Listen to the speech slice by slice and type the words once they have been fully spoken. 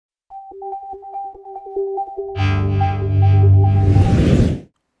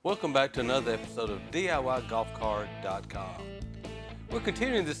Welcome back to another episode of DIYGolfCart.com. We're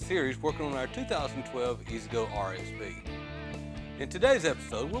continuing this series working on our 2012 EZGO RXV. In today's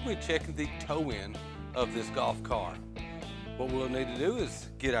episode, we'll be checking the toe end of this golf cart. What we'll need to do is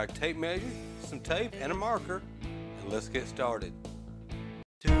get our tape measure, some tape, and a marker, and let's get started.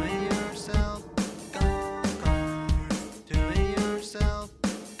 Do it yourself, golf cart. Do it yourself,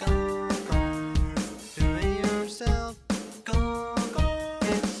 golf cart. Do it yourself, golf cart.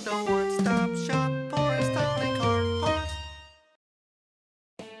 It's the one-stop shop for installing cart parts.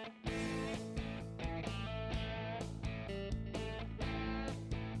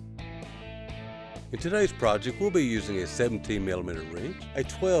 In today's project, we'll be using a 17mm wrench, a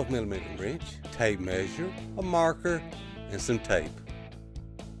 12mm wrench, tape measure, a marker, and some tape.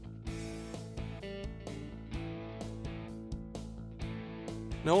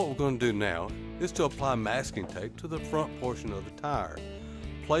 Now what we're going to do now is to apply masking tape to the front portion of the tire,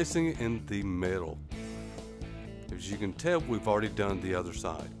 placing it in the middle. As you can tell, we've already done the other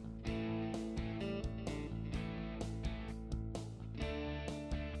side.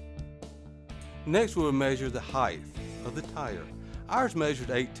 Next, we'll measure the height of the tire. Ours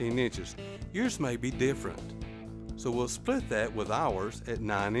measured 18 inches. Yours may be different. So we'll split that with ours at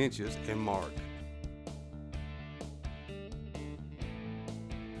 9 inches and mark.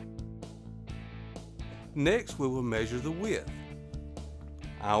 Next, we will measure the width.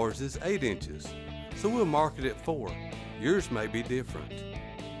 Ours is 8 inches, so we'll mark it at 4. Yours may be different.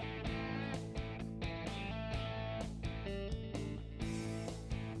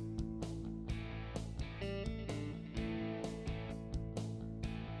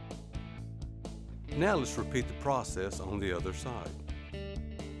 Now let's repeat the process on the other side.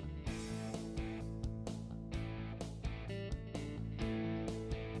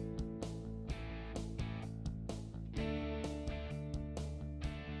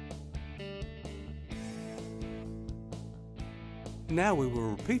 Now we will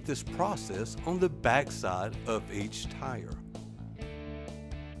repeat this process on the back side of each tire.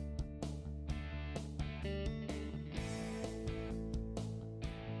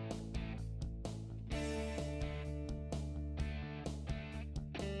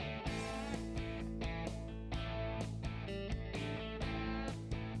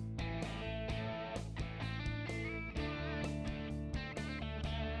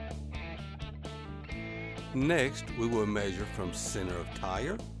 Next, we will measure from center of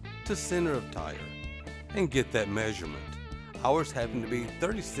tire to center of tire and get that measurement. Ours happened to be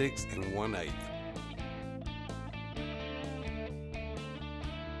 36 1/8.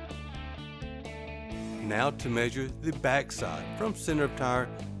 Now to measure the back side from center of tire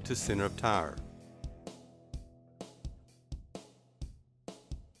to center of tire.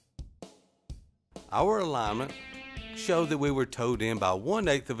 Our alignment showed that we were toed in by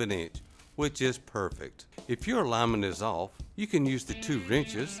 1/8 of an inch, which is perfect. If your alignment is off, you can use the 2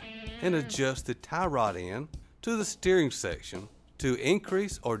 wrenches and adjust the tie rod end to the steering section to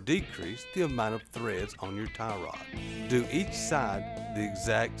increase or decrease the amount of threads on your tie rod. Do each side the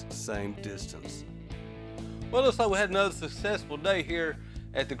exact same distance. Well, looks like we had another successful day here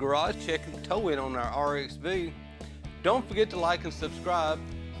at the garage checking the toe end on our RXV. Don't forget to like and subscribe,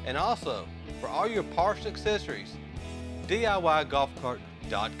 and also for all your parts and accessories,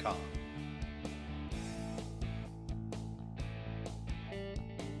 DIYGolfCart.com.